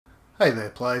Hey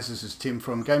there players, this is Tim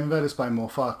from Game Invaders playing more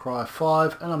Far Cry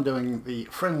 5 and I'm doing the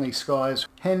Friendly Skies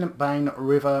Henbane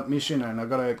River mission and I've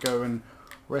got to go and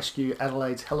rescue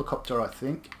Adelaide's helicopter I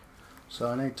think. So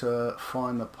I need to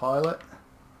find the pilot.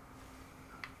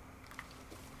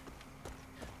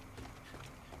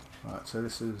 Right, so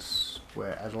this is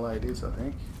where Adelaide is I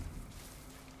think.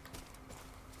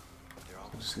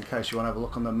 Just in case you want to have a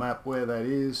look on the map where that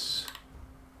is.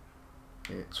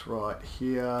 It's right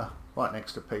here, right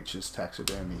next to Peach's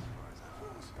taxidermy.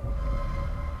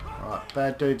 Right,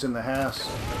 bad dudes in the house.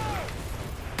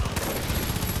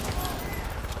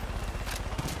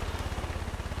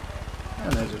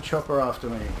 And there's a chopper after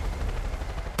me.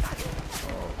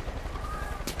 Oh.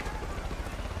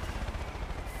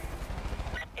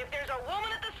 If there's a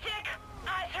woman at the stick,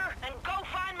 ice her and go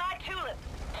find my Tulip.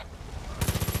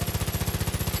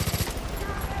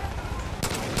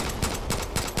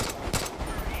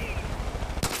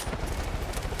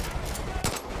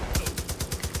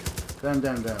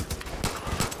 Down.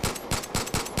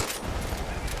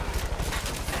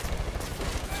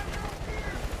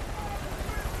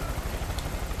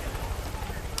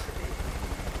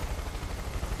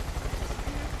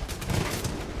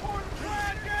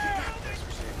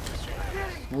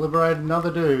 Liberate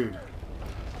another dude.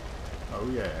 Oh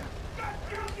yeah.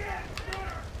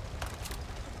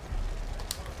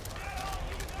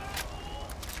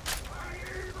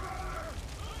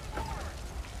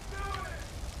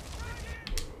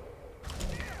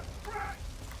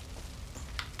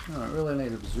 Oh, I really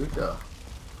need a bazooka.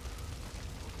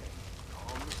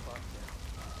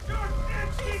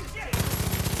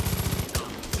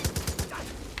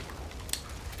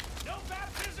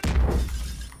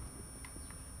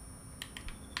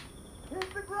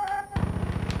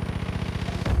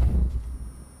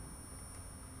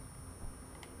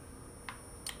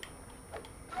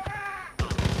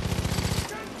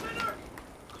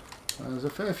 There's a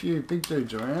fair few big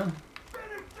dudes around.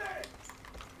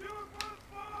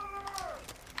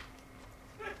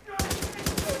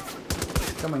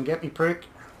 Come and get me, prick.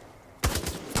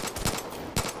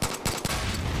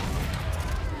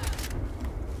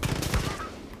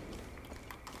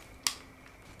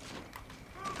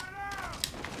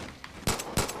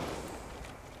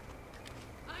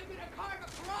 I'm gonna carve a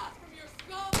cross from your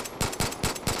skull.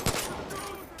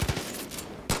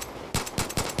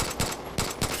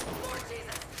 Lord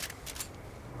Jesus.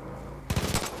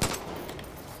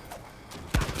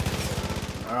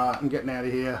 Alright, I'm getting out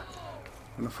of here.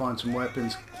 I'm gonna find some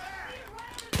weapons.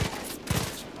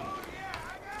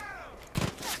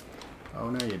 Oh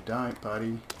no you don't,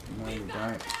 buddy. No you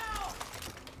don't.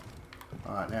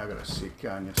 Alright, now I've got a sick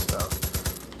gun and stuff.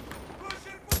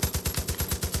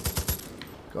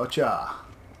 Gotcha.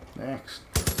 Next.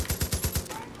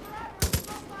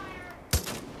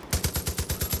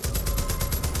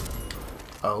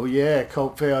 Oh yeah,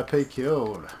 Cult VIP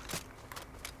killed.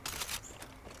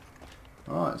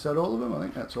 Alright, is that all of them? I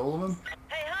think that's all of them.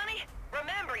 Hey, honey,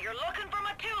 remember you're looking for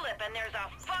my Tulip, and there's a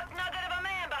fuck nugget of a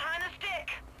man behind the stick.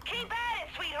 Keep at it,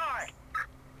 sweetheart.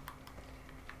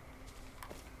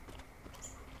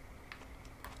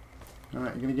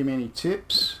 Alright, you gonna give me any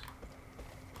tips?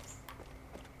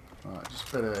 Alright,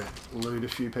 just better loot a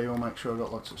few people, make sure I've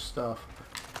got lots of stuff.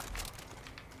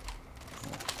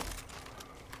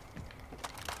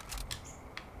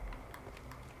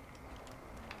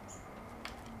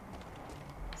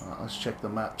 Alright, let's check the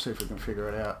map, see if we can figure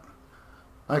it out.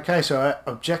 Okay, so our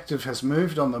objective has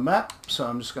moved on the map, so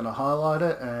I'm just going to highlight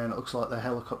it, and it looks like the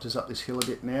helicopter's up this hill a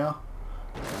bit now.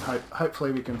 And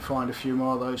hopefully we can find a few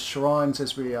more of those shrines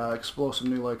as we explore some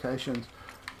new locations.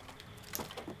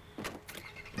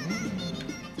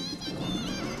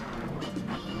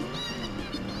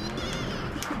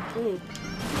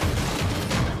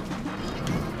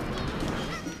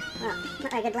 Well,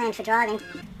 not very good land for driving.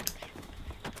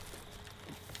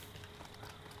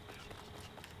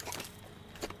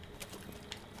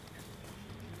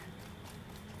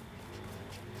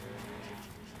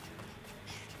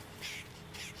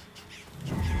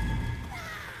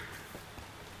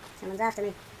 Someone's after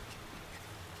me.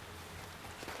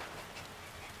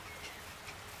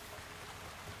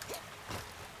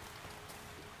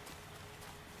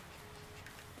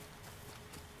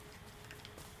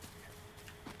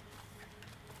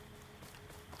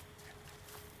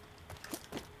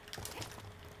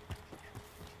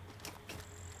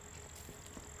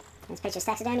 There's Peach's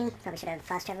taxidermy. Probably should have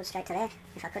fast travelled straight to there.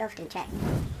 If I could have, didn't check.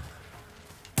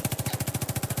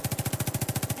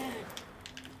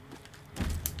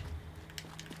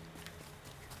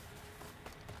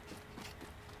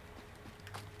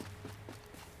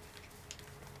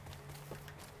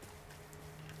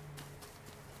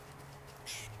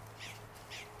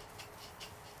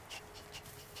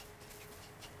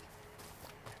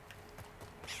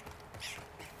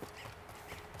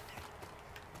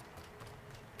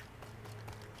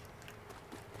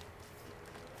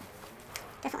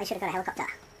 Definitely should have got a helicopter.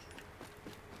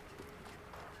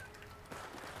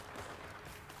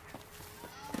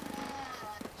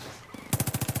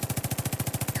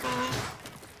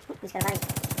 Oh, he's got a buddy.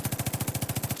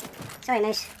 Sorry,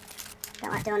 Moose.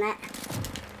 Don't like doing that.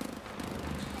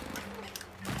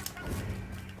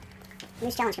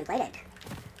 Moose challenge completed.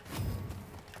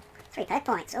 3 perk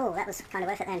points. Oh, that was kind of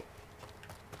worth it then.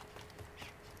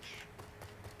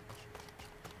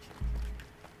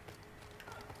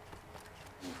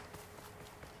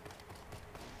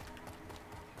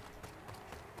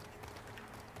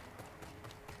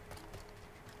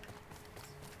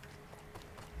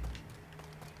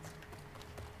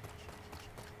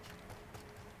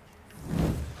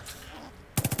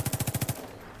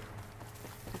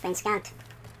 I've been skunked.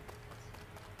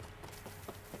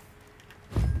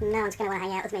 No one's going to want to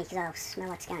hang out with me because I'll smell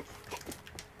like skunk.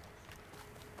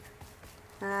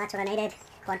 Oh, that's what I needed.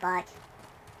 Quad bike.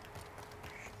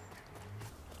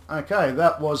 Okay,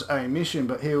 that was a mission,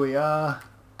 but here we are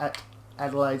at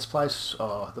Adelaide's place,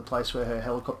 or the place where her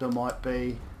helicopter might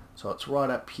be. So it's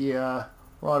right up here,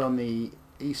 right on the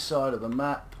east side of the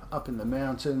map, up in the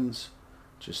mountains,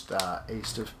 just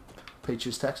east of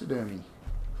Peach's Taxidermy.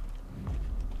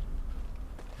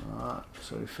 Alright,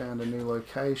 so we found a new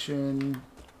location.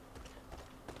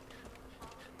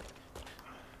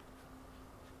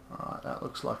 Alright, that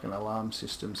looks like an alarm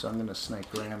system, so I'm going to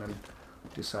sneak around and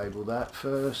disable that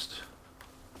first.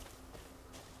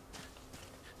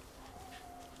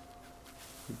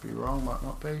 Could be wrong, might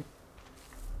not be.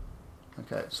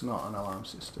 Okay, it's not an alarm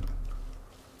system.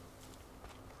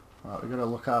 Alright, we've got to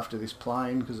look after this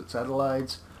plane because it's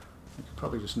Adelaide's. We could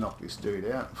probably just knock this dude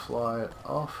out and fly it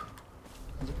off.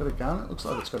 Has it got a gun? It looks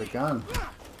like it's got a gun.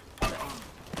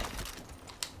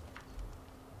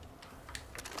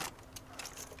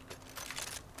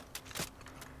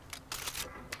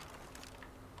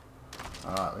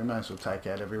 Alright, we may as well take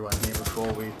out everyone here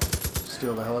before we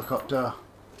steal the helicopter.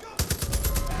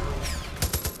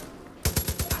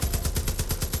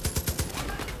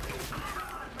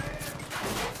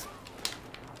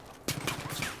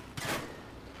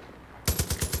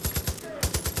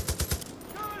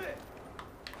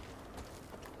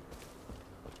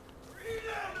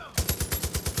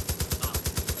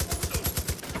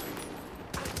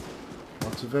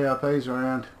 Lots of VIPs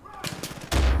around.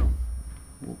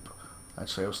 Whoop.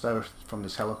 Actually, I'll stay from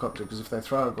this helicopter because if they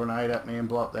throw a grenade at me and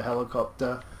blow up the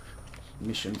helicopter,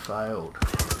 mission failed.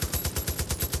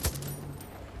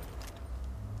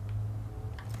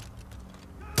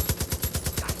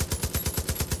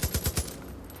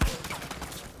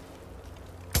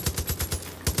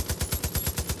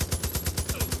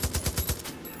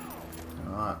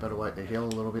 Alright, better wait to heal a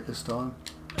little bit this time.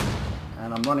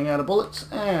 And I'm running out of bullets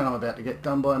and I'm about to get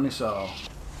done by a missile.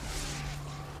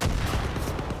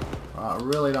 I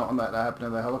really don't want that to happen to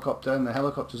the helicopter, and the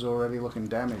helicopter's already looking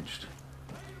damaged.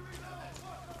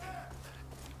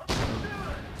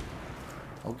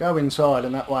 I'll go inside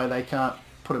and that way they can't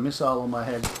put a missile on my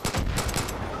head.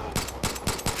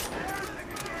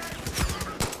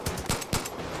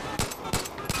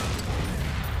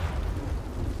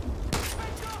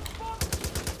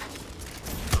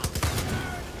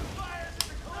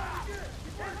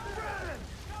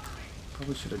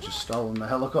 Probably should have just stolen the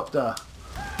helicopter.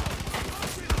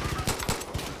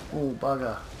 Oh,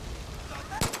 bugger.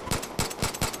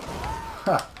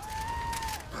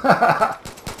 Ha!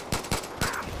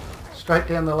 Straight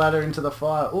down the ladder into the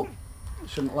fire. Oh,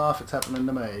 shouldn't laugh, it's happening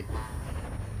to me.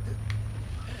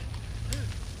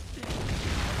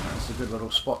 That's a good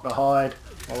little spot to hide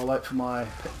while I wait for my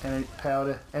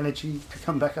powder energy to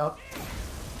come back up.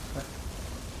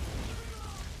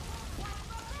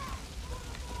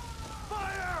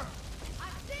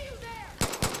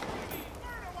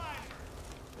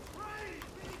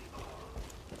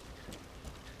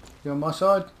 You on my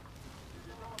side?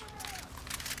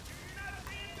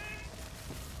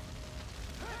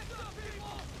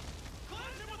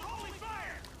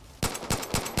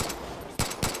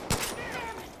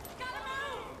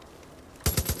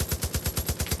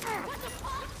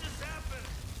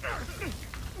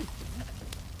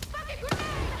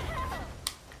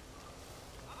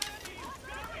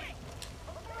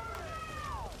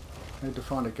 Need to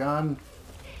find a gun.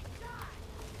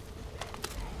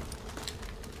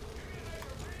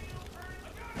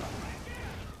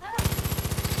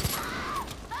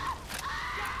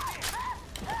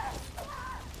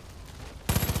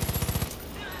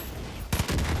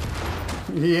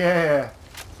 Yeah.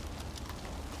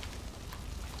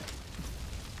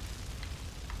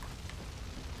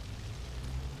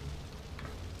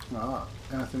 Ah,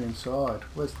 anything inside?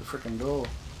 Where's the frickin' door?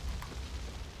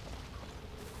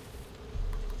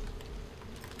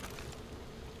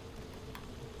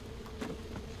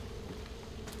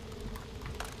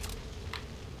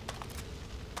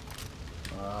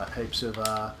 heaps of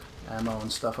ammo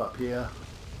and stuff up here.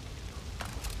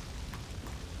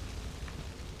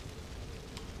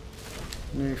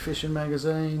 New fishing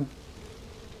magazine.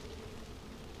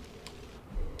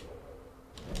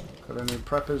 Got a new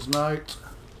prepper's note.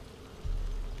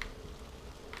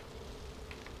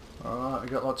 Alright, we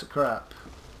got lots of crap.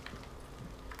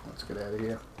 Let's get out of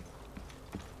here.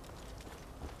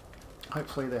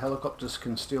 Hopefully the helicopters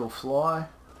can still fly.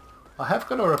 I have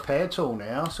got a repair tool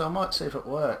now, so I might see if it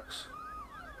works.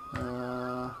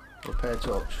 Repair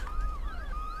torch.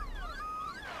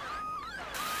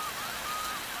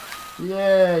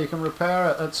 Yeah, you can repair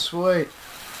it. That's sweet.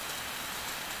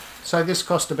 So this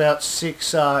cost about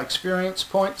 6 experience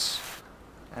points.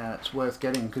 And it's worth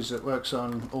getting because it works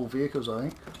on all vehicles, I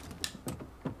think.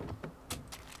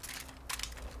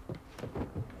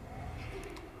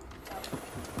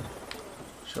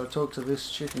 Should I talk to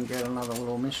this chick and get another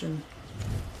little mission?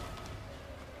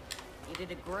 You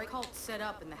did a great cult set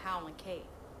up in the Howling Cave.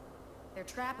 They're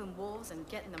trapping wolves and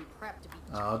getting them prepped to be...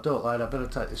 I'll do it later. I better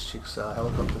take this chick's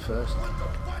helicopter first.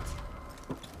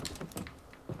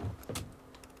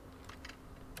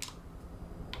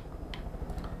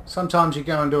 Sometimes you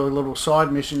go and do a little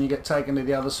side mission, you get taken to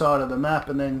the other side of the map,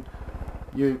 and then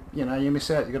you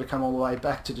miss out. You've got to come all the way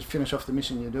back to just finish off the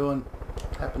mission you're doing.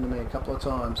 It happened to me a couple of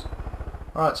times.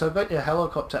 Alright, so I've got your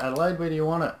helicopter, Adelaide. Where do you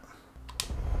want it?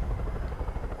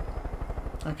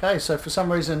 Okay, so for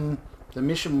some reason the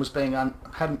mission was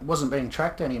wasn't being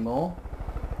tracked anymore,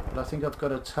 but I think I've got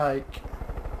to take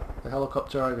the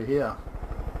helicopter over here.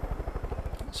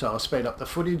 So I'll speed up the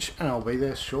footage and I'll be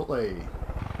there shortly.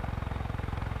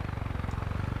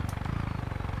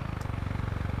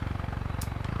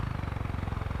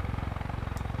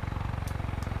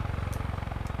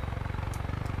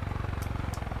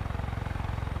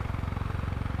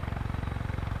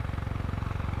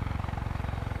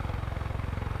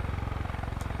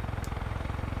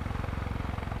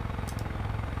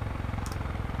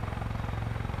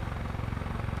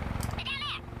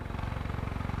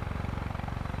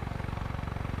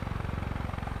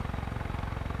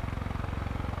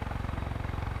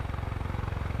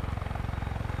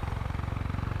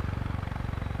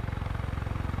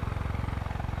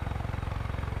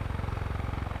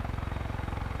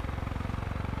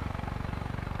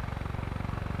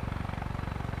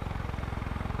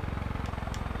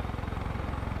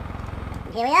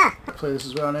 Here we are. Hopefully this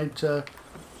is where I need to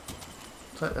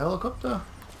take the helicopter.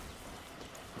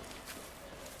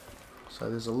 So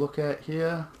there's a lookout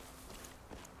here.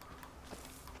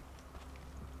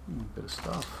 Bit of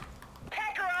stuff.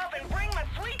 Pack her up and bring my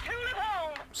sweet Tulip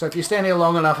home. So if you stand here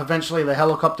long enough, eventually the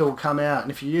helicopter will come out,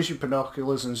 and if you use your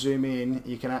binoculars and zoom in,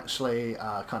 you can actually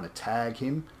kind of tag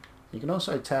him. You can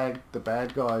also tag the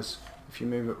bad guys if you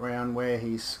move it around where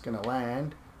he's going to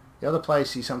land. The other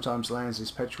place he sometimes lands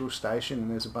is petrol station, and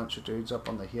there's a bunch of dudes up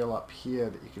on the hill up here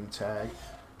that you can tag,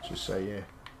 just so you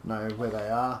know where they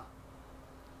are.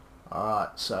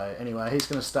 Alright, so anyway, he's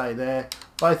going to stay there.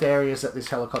 Both areas that this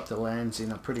helicopter lands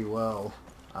in are pretty well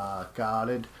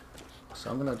guarded. So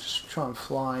I'm going to just try and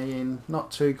fly in, not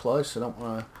too close, I don't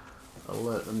want to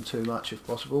alert them too much if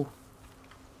possible.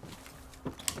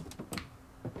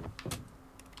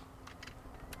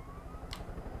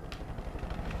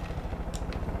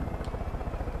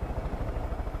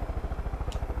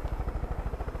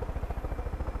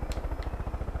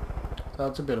 So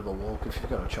it's a bit of a walk. If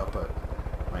you've got a chopper,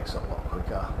 it makes it a lot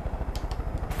quicker.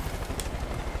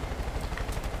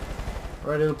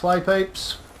 Ready to play,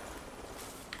 peeps?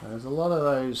 There's a lot of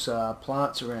those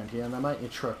plants around here, and they make you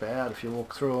trip out if you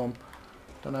walk through them.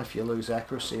 Don't know if you lose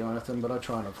accuracy or anything, but I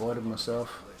try and avoid them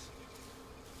myself.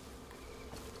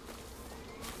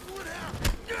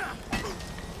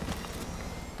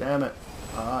 Damn it.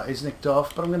 He's nicked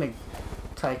off, but I'm going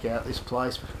to take out this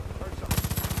place.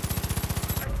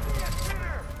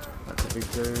 That's a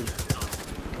big dude.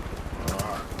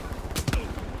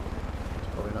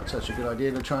 Probably not such a good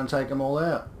idea to try and take them all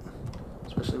out,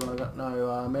 especially when I've got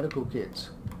no medical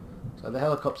kits. So the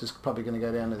helicopter's probably going to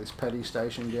go down to this petty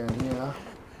station down here.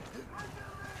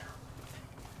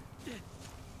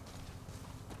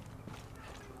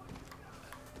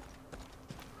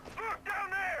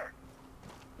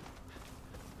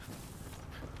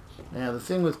 Now the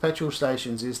thing with petrol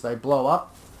stations is they blow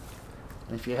up,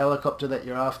 and if your helicopter that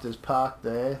you're after is parked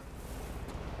there,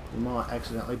 you might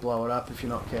accidentally blow it up if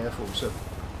you're not careful, so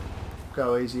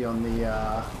go easy on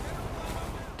the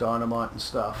dynamite and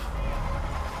stuff.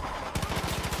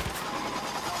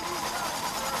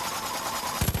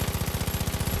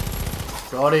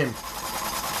 Got him.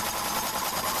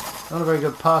 Not a very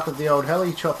good park of the old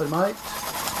heli chopper, mate.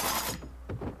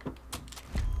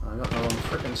 I got my long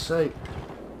frickin' seat.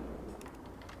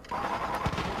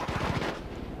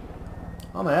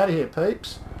 I'm out of here,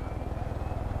 peeps.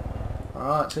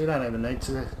 Alright, so you don't even need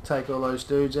to take all those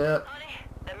dudes out. Honey,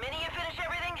 the minute you finish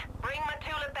everything, bring my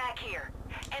Tulip back here.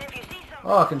 And if you see something...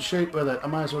 Oh, I can shoot with it. I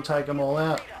may as well take them all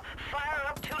out. Fire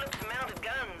up Tulip's mounted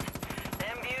guns.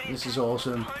 Them beauties This is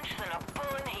awesome. punch than a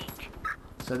bull in heat.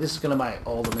 So this is going to make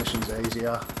all the missions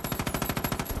easier.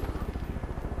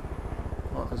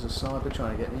 Oh, there's a sniper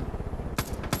trying to get me.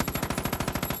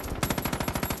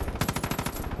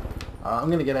 I'm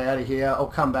going to get out of here. I'll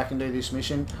come back and do this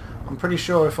mission. I'm pretty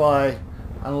sure if I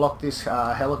unlock this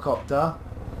helicopter,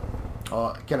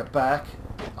 or get it back,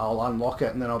 I'll unlock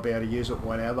it and then I'll be able to use it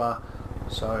whenever.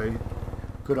 So,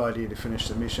 good idea to finish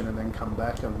the mission and then come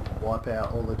back and wipe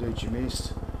out all the dudes you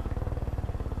missed.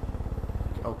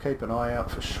 I'll keep an eye out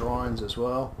for shrines as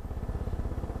well.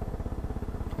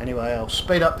 Anyway, I'll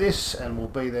speed up this and we'll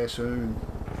be there soon.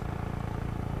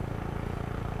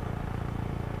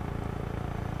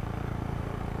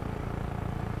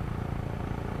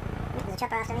 There's a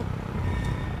chopper after me.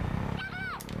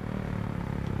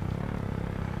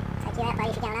 Take you out, buddy,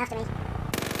 if you're going after me.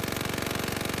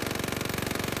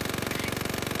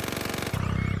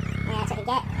 Yeah, that's what you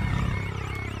get.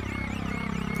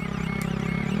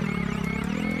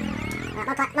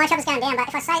 Right, my chopper's going down, but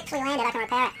if I safely land it, I can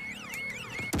repair it.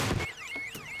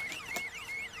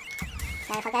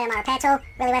 So if I go to my repair tool,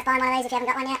 really worth buying one of these if you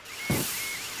haven't got one yet.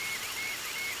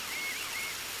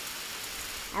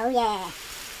 Oh yeah,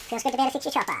 feels good to be able to fix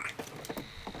your chopper.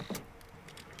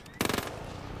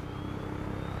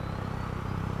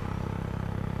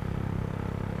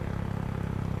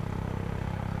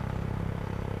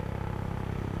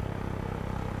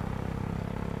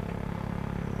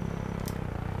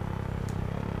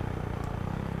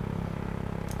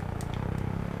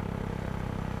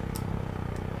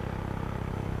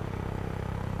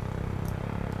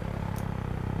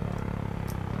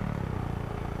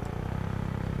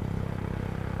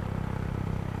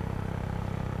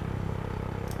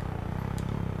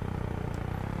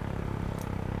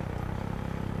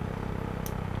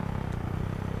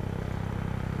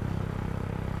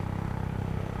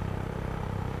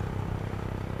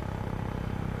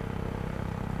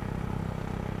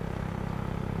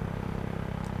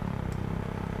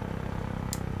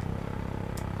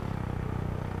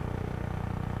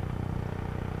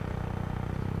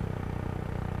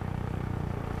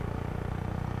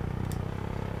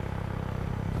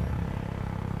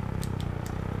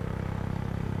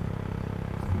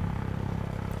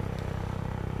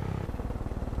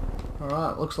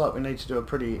 Alright, looks like we need to do a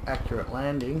pretty accurate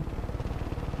landing.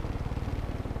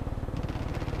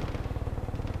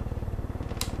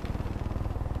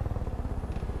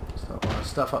 So I want to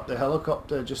stuff up the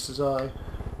helicopter just as I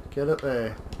get it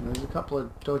there. And there's a couple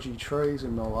of dodgy trees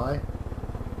in my way.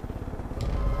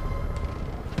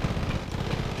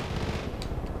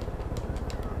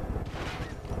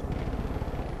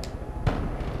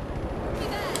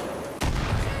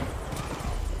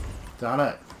 Done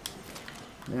it.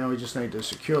 Now we just need to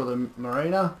secure the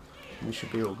Marina. We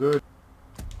should be all good.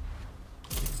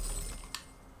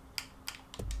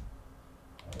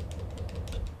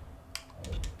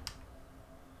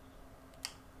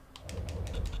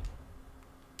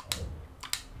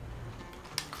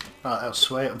 Right, that was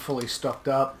sweet. I'm fully stocked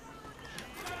up.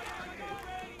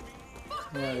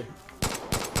 Yeah.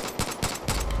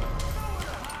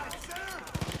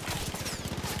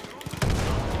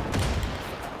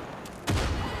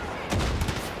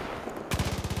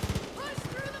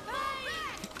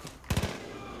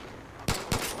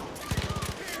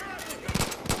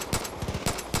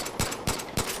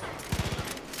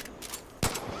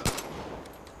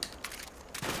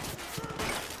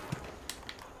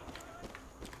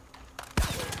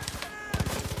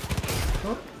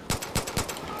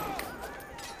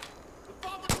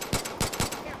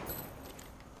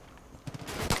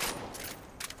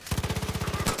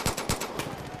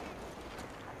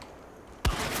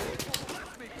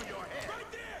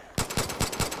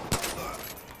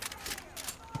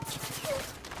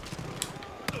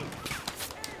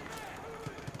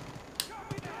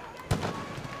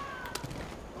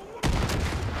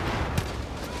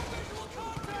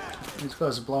 These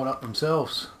guys are blowing up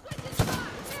themselves.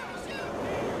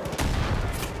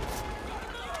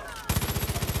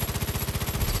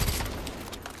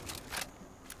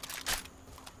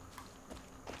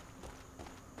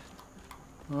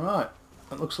 Alright,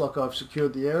 it looks like I've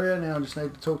secured the area. Now I just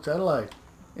need to talk to Adelaide.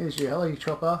 Here's your heli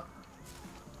chopper.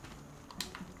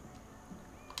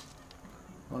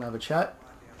 Want to have a chat?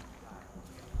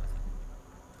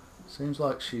 Seems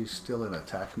like she's still in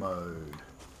attack mode.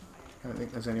 I don't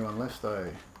think there's anyone left though.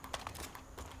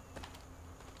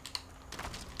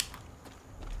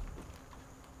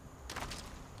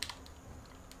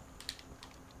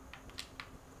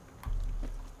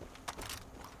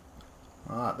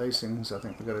 Alright, these things I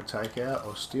think we've got to take out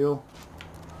or steal.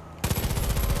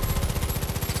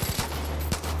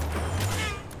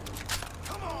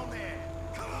 Come on, man.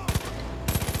 Come on.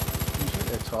 Can you get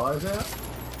their tyres out?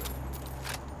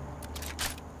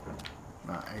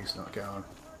 No, he's not going.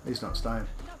 He's not staying.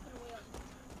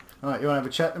 Alright, you want to have a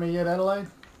chat to me yet, Adelaide?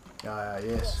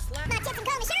 Yes. Not just in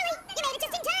call me Shirley. You made it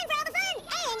just in time for all the fun.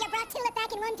 And you brought Tulip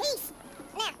back in one piece.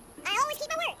 Now, I always keep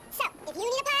my word. So, if you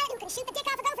need a pilot who can shoot the dick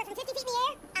off a gopher from 50 feet in the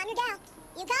air, I'm your gal.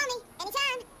 You call me,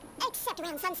 anytime. Except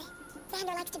around sunset.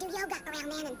 Xander likes to do yoga around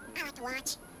then, and I like to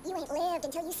watch. You ain't lived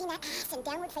until you seen that ass and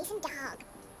downward-facing dog.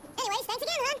 Anyways, thanks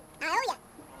again, hon. I owe ya.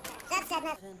 That said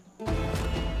nothing.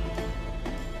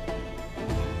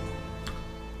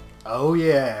 Oh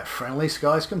yeah, friendly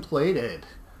skies completed.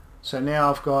 So now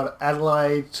I've got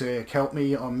Adelaide to help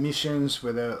me on missions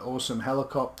with an awesome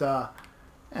helicopter,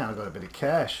 and I got a bit of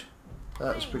cash.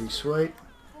 That was pretty sweet.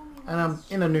 And I'm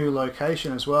in a new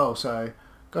location as well, so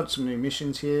got some new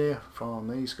missions here from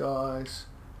these guys,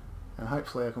 and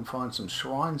hopefully I can find some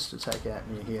shrines to take out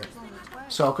near here.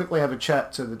 So I'll quickly have a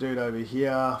chat to the dude over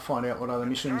here, find out what other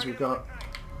missions we've got.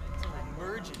 It's an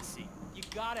emergency. You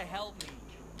gotta help me.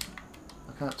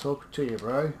 I can't talk to you,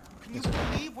 bro. Can you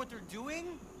believe what they're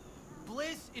doing?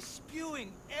 Bliss is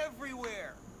spewing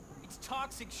everywhere. It's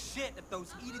toxic shit that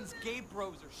those Eden's gay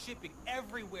bros are shipping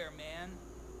everywhere, man.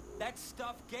 That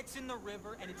stuff gets in the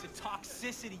river and it's a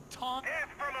toxicity taunt.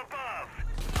 From above.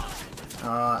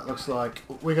 Alright, looks like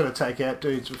we got to take out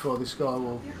dudes before this guy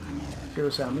will give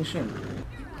us our mission.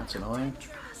 That's annoying.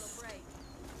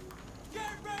 Get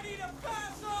ready to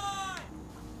pass on!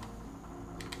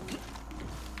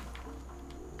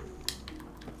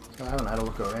 So I haven't had a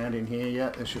look around in here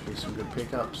yet. There should be some good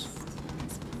pickups.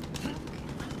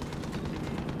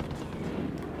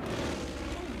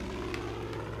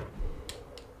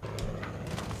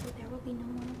 So there will be no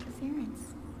more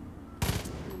interference.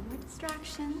 No more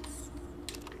distractions.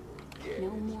 No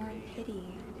more pity.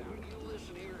 Now you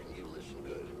listen here and you listen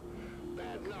good.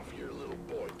 Bad enough your little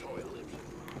boy toy lives in.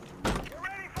 You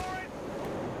ready for it?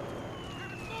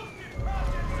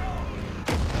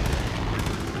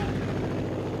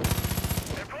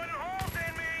 They're putting holes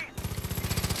in me.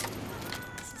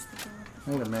 This is the goal of I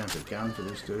need a mounted gun for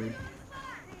this dude.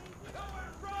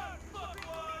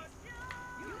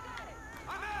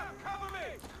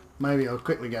 Maybe I'll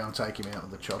quickly go and take him out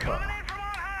with the chopper. Coming in from on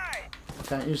high.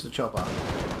 Can't use the chopper.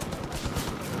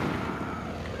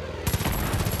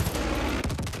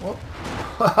 Oh.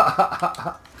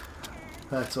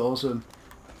 That's awesome.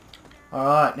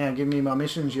 Alright, now give me my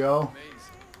missions, y'all.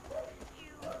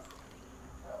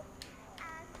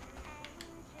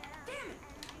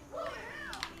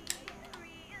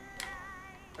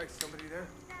 Hey, somebody there?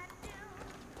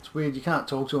 It's weird, you can't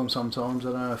talk to him sometimes.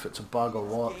 I don't know if it's a bug or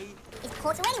what. It's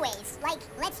culture anyways. Like,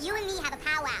 let's you and me have a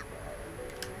powwow.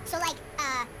 So like,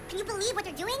 can you believe what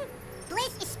they're doing?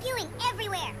 Bliss is spewing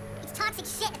everywhere. It's toxic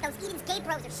shit that those Eden's gay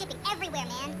bros are shipping everywhere,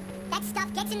 man. That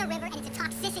stuff gets in the river and it's a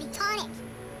toxicity tonic.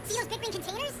 See those big green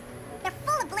containers? They're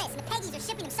full of bliss and the Peggies are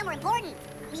shipping them somewhere important.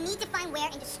 We need to find where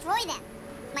and destroy them.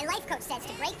 My life coach says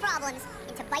to break problems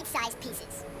into bite-sized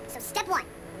pieces. So step one,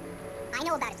 I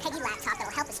know about a Peggy laptop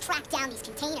that'll help us track down these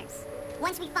containers.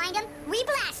 Once we find them, we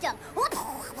blast them.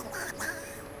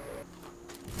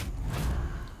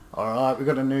 Alright, we've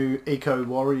got a new Eco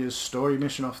Warriors story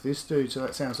mission off this dude, so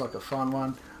that sounds like a fun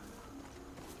one.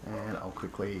 And I'll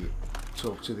quickly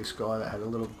talk to this guy that had a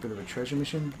little bit of a treasure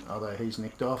mission, although he's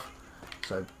nicked off,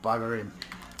 so bugger him.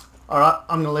 Alright,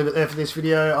 I'm going to leave it there for this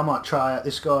video. I might try out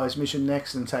this guy's mission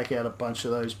next and take out a bunch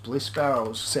of those bliss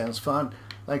barrels. Sounds fun.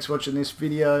 Thanks for watching this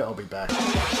video. I'll be back.